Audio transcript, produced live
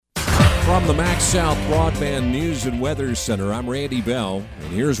From the MaxxSouth Broadband News and Weather Center, I'm Randy Bell, and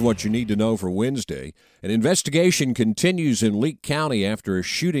here's what you need to know for Wednesday. An investigation continues in Leake County after a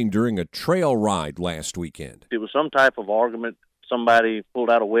shooting during a trail ride last weekend. It was some type of argument. Somebody pulled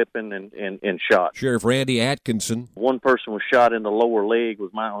out a weapon and shot. Sheriff Randy Atkinson. One person was shot in the lower leg,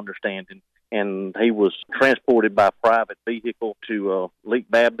 was my understanding, and he was transported by private vehicle to Leake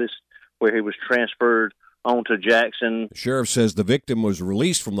Baptist, where he was transferred on to Jackson. The sheriff says the victim was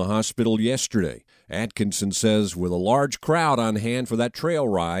released from the hospital yesterday. Atkinson says with a large crowd on hand for that trail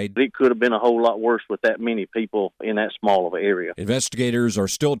ride, it could have been a whole lot worse with that many people in that small of an area. Investigators are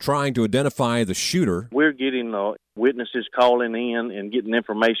still trying to identify the shooter. We're getting witnesses calling in and getting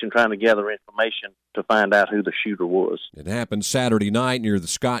information, trying to gather information to find out who the shooter was. It happened Saturday night near the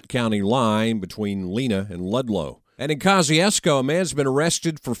Scott County line between Lena and Ludlow. And in Kosciusko, a man's been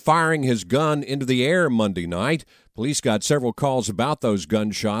arrested for firing his gun into the air Monday night. Police got several calls about those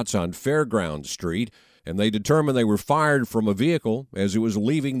gunshots on Fairground Street, and they determined they were fired from a vehicle as it was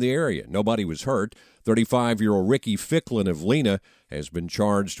leaving the area. Nobody was hurt. 35-year-old Ricky Ficklin of Lena has been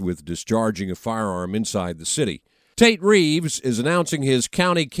charged with discharging a firearm inside the city. Tate Reeves is announcing his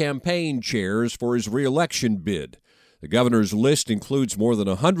county campaign chairs for his re-election bid. The governor's list includes more than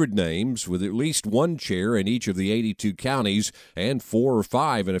 100 names, with at least one chair in each of the 82 counties and 4 or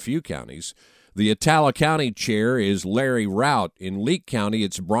 5 in a few counties. The Attala County chair is Larry Rout. In Leake County,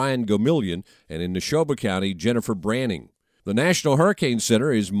 it's Brian Gomillion, and in Neshoba County, Jennifer Branning. The National Hurricane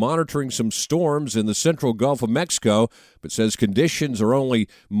Center is monitoring some storms in the central Gulf of Mexico, but says conditions are only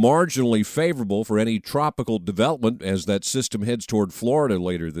marginally favorable for any tropical development as that system heads toward Florida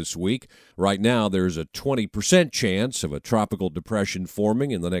later this week. Right now, there's a 20% chance of a tropical depression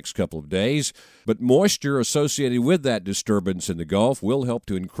forming in the next couple of days, but moisture associated with that disturbance in the Gulf will help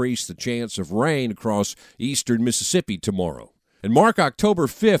to increase the chance of rain across eastern Mississippi tomorrow. And mark October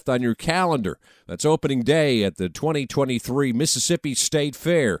 5th on your calendar. That's opening day at the 2023 Mississippi State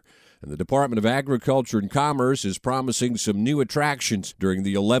Fair. And the Department of Agriculture and Commerce is promising some new attractions during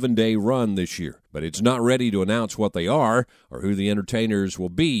the 11-day run this year. But it's not ready to announce what they are or who the entertainers will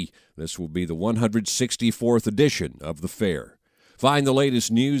be. This will be the 164th edition of the fair. Find the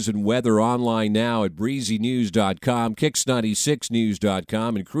latest news and weather online now at breezynews.com,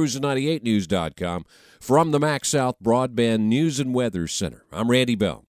 kicks96news.com, and cruisin98news.com. From the MaxxSouth Broadband News and Weather Center, I'm Randy Bell.